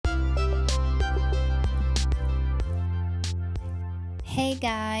Hey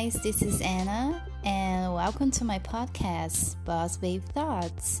guys, this is Anna, and welcome to my podcast, Boss Babe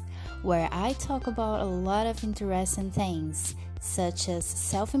Thoughts, where I talk about a lot of interesting things such as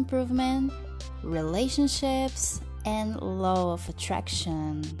self improvement, relationships, and law of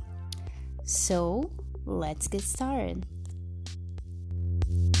attraction. So, let's get started.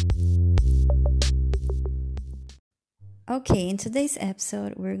 Okay, in today's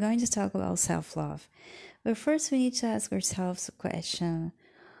episode, we're going to talk about self love. But first, we need to ask ourselves a question: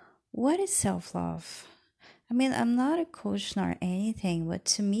 what is self love? I'm not a coach nor anything, but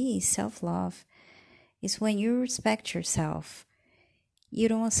to me, self love is when you respect yourself. You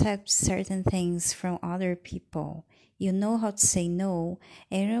don't accept certain things from other people. You know how to say no,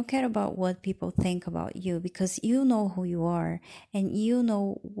 and you don't care about what people think about you because you know who you are and you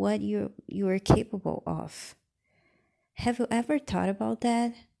know what you are capable of. Have you ever thought about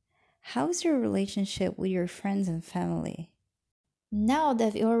that? How's your relationship with your friends and family? Now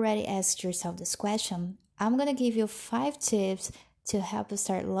that you already asked yourself this question, I'm gonna give you 5 tips to help you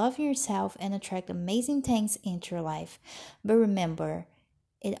start loving yourself and attract amazing things into your life. But remember,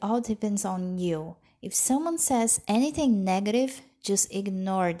 it all depends on you. If someone says anything negative, just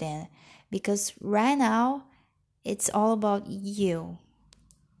ignore them because right now it's all about you.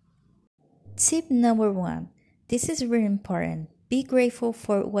 Tip number 1. This is really important. Be grateful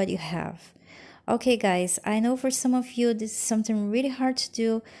for what you have. Okay, guys, I know for some of you this is something really hard to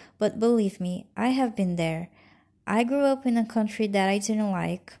do, but believe me, I have been there. I grew up in a country that I didn't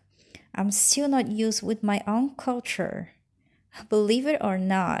like. I'm still not used with my own culture. Believe it or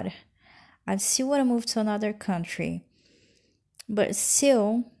not, I still want to move to another country. But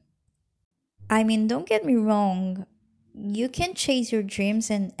still, don't get me wrong, you can chase your dreams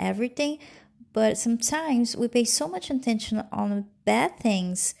and everything, but sometimes we pay so much attention on the bad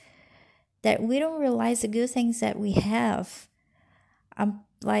things that we don't realize the good things that we have. I'm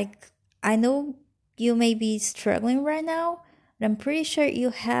like, I know you may be struggling right now, but I'm pretty sure you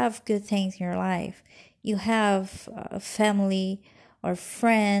have good things in your life. You have a family or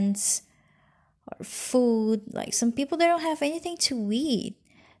friends or food. Like some people, they don't have anything to eat.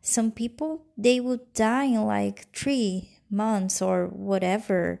 Some people, they will die in like 3 months or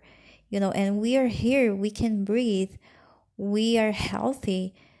whatever, and we are here, we can breathe, we are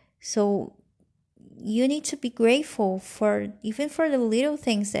healthy. So you need to be grateful for even for the little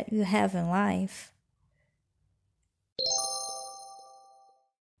things that you have in life.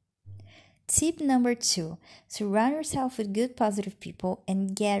 Tip number 2: surround yourself with good, positive people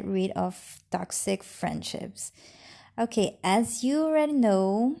and get rid of toxic friendships. Okay, as you already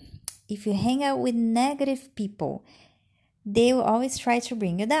know, if you hang out with negative people, they will always try to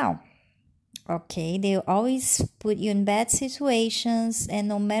bring you down. Okay, they always put you in bad situations, and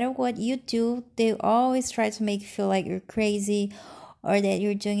no matter what you do, they always try to make you feel like you're crazy or that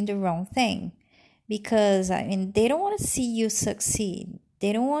you're doing the wrong thing. Because they don't want to see you succeed.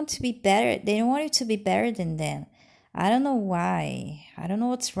 They don't want to be better. They don't want you to be better than them. I don't know why. I don't know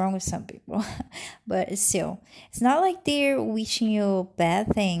what's wrong with some people. But still, it's not like they're wishing you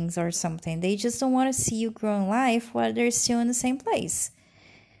bad things or something. They just don't want to see you grow in life while they're still in the same place.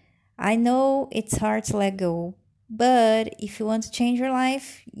 I know it's hard to let go, but if you want to change your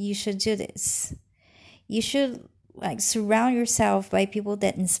life, you should do this. You should surround yourself by people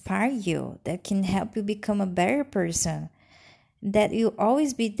that inspire you, that can help you become a better person, that will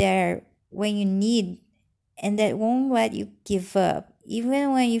always be there when you need, and that won't let you give up,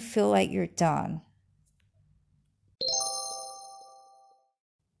 even when you feel like you're done.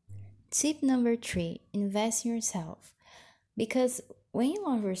 Tip number 3: invest in yourself. Because when you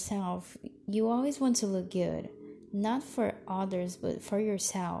love yourself, you always want to look good, not for others, but for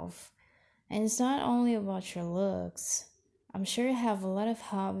yourself. And it's not only about your looks. I'm sure you have a lot of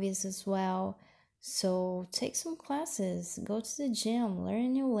hobbies as well. So take some classes, go to the gym, learn a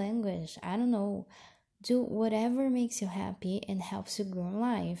new language. I don't know. Do whatever makes you happy and helps you grow in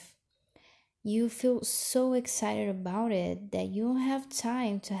life. You feel so excited about it that you don't have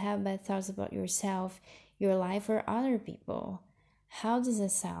time to have bad thoughts about yourself, your life, or other people. How does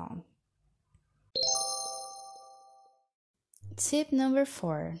it sound? Tip number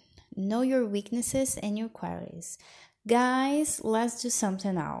 4: know your weaknesses and your qualities. Guys, let's do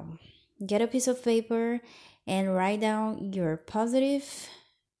something now. Get a piece of paper and write down your positive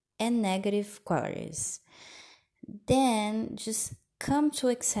and negative qualities. Then just come to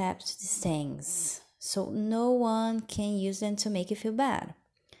accept these things so no one can use them to make you feel bad.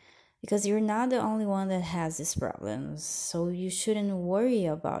 Because you're not the only one that has these problems, so you shouldn't worry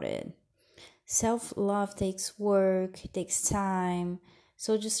about it. Self love takes work, it takes time.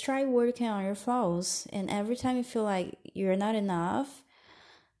 So just try working on your flaws. And every time you feel like you're not enough,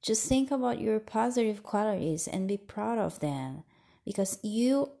 just think about your positive qualities and be proud of them. Because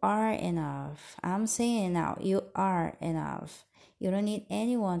you are enough. I'm saying it now. You are enough. You don't need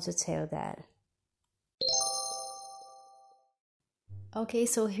anyone to tell that. Okay,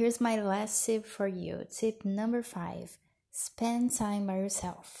 so here's my last tip for you. Tip number 5: spend time by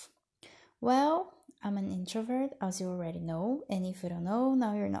yourself. Well, I'm an introvert, as you already know, and if you don't know,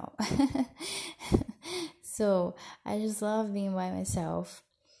 now you know. So I just love being by myself.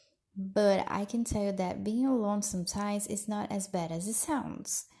 But I can tell you that being alone sometimes is not as bad as it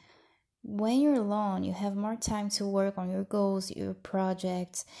sounds. When you're alone, you have more time to work on your goals, your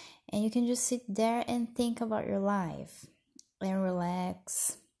projects, and you can just sit there and think about your life and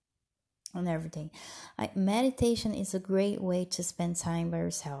relax and everything. Like meditation is a great way to spend time by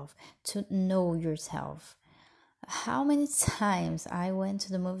yourself, to know yourself. How many times I went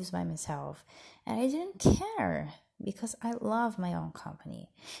to the movies by myself and I didn't care because I love my own company.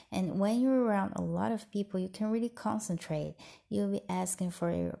 And when you're around a lot of people, you can really concentrate. You'll be asking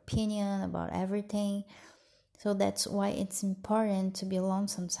for your opinion about everything. So that's why it's important to be alone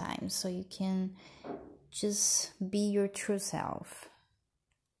sometimes, so you can just be your true self.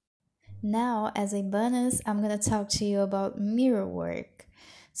 Now, as a bonus, I'm gonna talk to you about mirror work.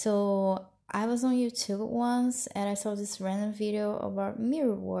 So, I was on YouTube once and I saw this random video about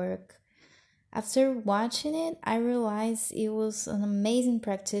mirror work. After watching it, I realized it was an amazing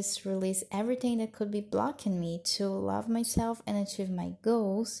practice to release everything that could be blocking me to love myself and achieve my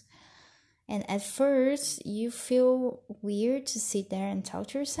goals. And at first, you feel weird to sit there and talk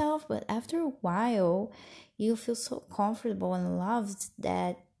to yourself, but after a while, you feel so comfortable and loved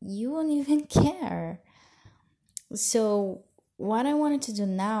that you won't even care. So, what I wanted to do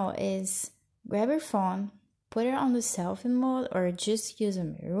now is grab your phone, put it on the selfie mode, or just use a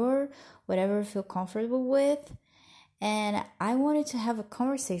mirror, whatever you feel comfortable with. And I wanted to have a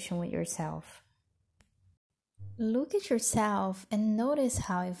conversation with yourself. Look at yourself and notice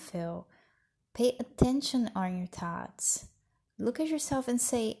how you feel. Pay attention on your thoughts. Look at yourself and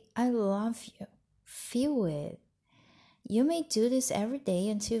say, I love you. Feel it. You may do this every day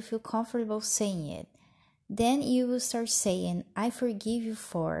until you feel comfortable saying it. Then you will start saying, I forgive you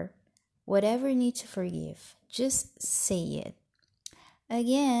for whatever you need to forgive. Just say it.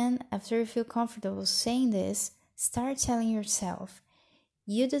 Again, after you feel comfortable saying this, start telling yourself,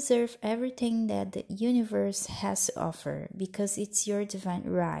 you deserve everything that the universe has to offer because it's your divine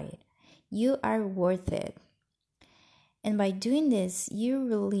right. You are worth it. And by doing this, you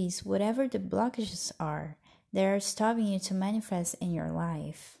release whatever the blockages are that are stopping you to manifest in your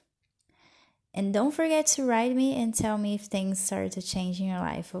life. And don't forget to write me and tell me if things start to change in your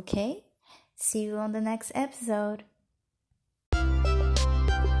life, okay? See you on the next episode.